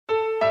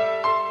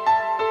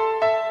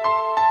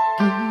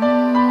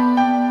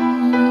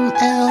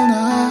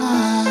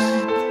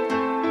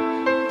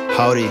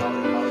howdy.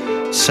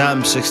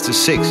 Psalm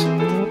 66.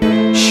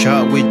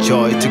 Shout with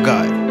joy to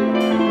God.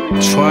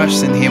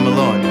 Trust in Him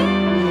alone.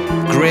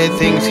 Great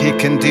things He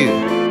can do,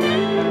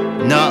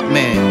 not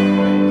man.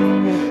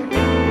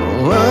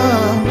 Whoa,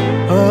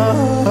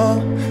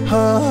 oh,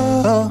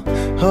 oh, oh,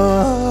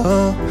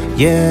 oh,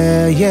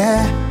 yeah,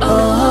 yeah.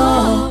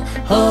 Oh,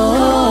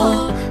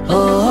 oh,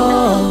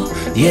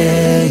 oh,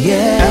 yeah,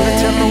 yeah. Every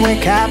time I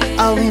wake up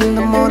early in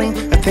the morning,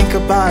 I think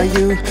about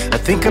you, I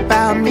think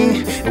about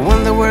me. And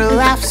when the world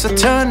laughs, I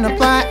turn a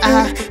blind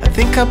eye. I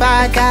think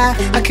about God,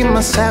 I keep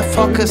myself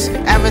focused.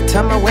 Every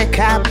time I wake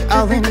up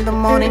early in the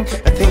morning,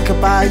 I think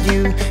about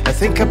you, I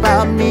think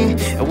about me.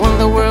 And when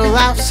the world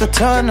laughs, I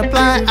turn a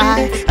blind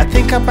eye. I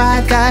think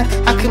about God,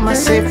 I keep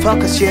myself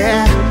focused,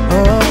 yeah.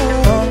 Oh,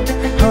 oh,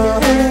 oh,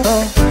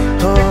 oh,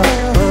 oh,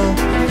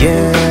 oh,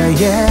 yeah,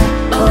 yeah.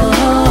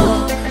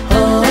 Oh,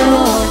 oh,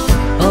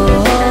 oh,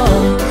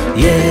 oh,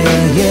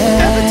 yeah,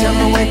 yeah. Every time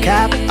I wake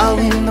up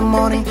early in the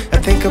morning, I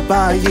think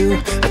about you,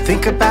 I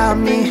think about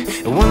me.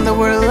 And when the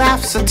world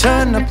laughs, I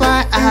turn a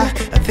blind eye.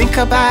 I think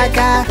about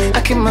God,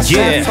 I keep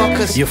myself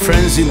focused. Your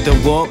friends in the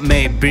world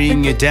may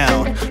bring you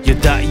down. Your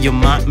doubt, your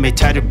mind may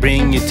try to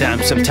bring you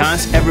down.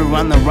 Sometimes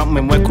everyone around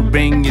me could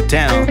bring you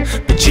down,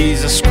 but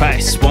Jesus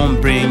Christ won't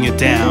bring you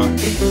down.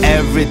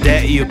 Every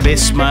day you'll be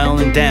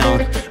smiling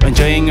down,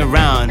 enjoying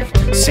around,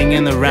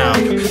 singing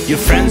around. Your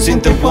friends in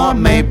the world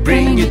may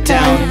bring you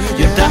down.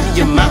 Your doubt,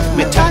 your mind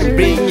may try to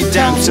bring you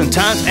down.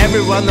 Sometimes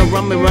everyone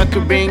around me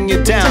could bring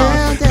you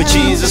down, but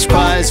Jesus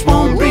Christ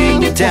won't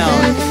bring you down.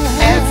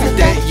 Every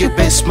day you'll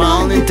be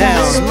smiling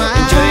down,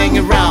 enjoying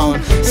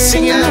around,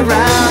 singing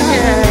around,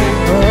 yeah.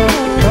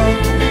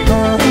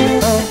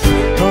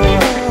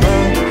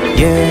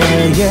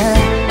 Yeah, yeah.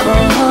 Oh,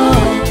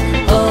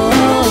 oh,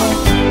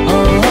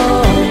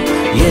 oh,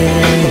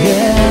 yeah,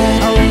 yeah.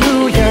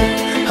 Hallelujah,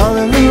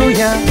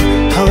 hallelujah,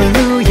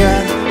 hallelujah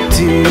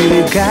to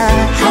God.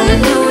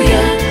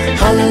 Hallelujah,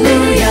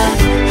 hallelujah,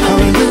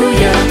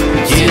 hallelujah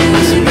to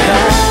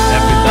God.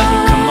 Everybody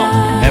come on,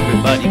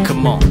 everybody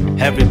come on,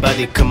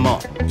 everybody come on.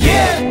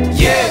 Yeah,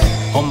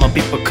 yeah. All my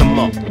people come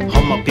on,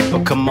 all my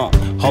people come on,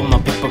 all my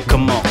people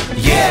come on.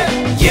 Yeah,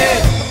 yeah.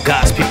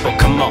 God's people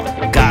come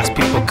on, God's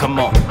people come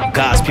on,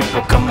 God's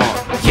people come on.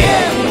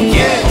 Yeah,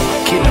 yeah.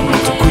 Kila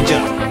mtu kuja,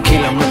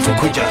 kila mtu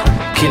kuja,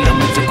 kila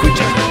mtu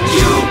kuja.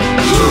 You,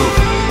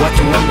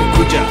 watu wangu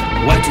kuja,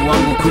 watu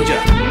wangu kuja,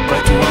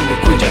 watu wangu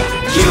kuja.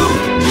 You,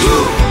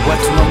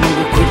 watu wa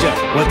Mungu kuja,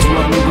 watu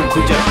wa Mungu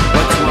kuja,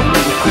 watu wa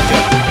Mungu kuja.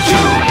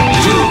 You.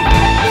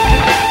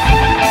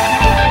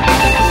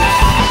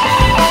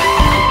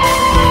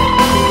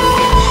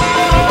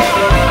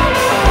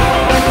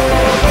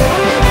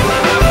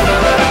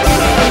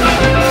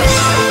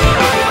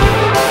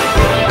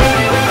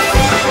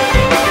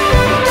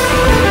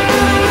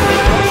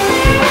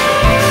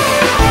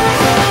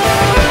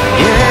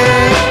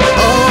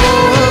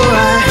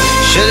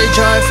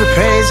 Joyful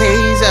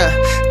praises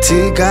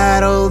to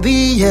God all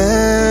the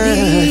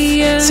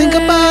earth. Sing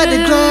about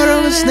the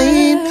glorious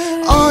name,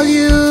 all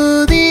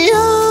you the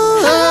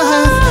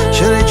earth.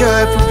 Shout a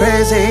joyful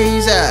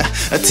praises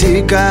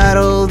to God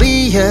all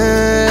the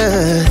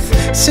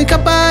earth. Sing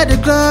about the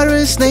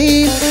glorious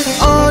name,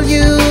 all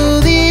you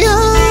the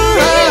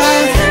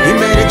earth. He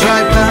made a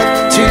dry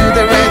path to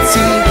the Red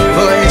Sea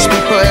for His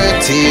people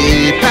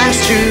to pass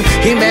through.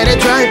 He made a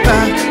dry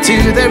path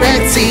to the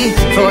Red Sea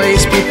for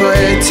His people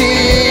to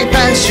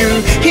pass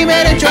through. He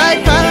made a dry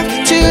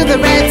path to the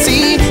Red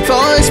Sea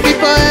for His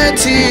people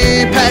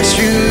to pass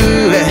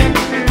through.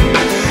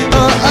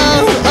 Oh,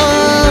 oh, oh.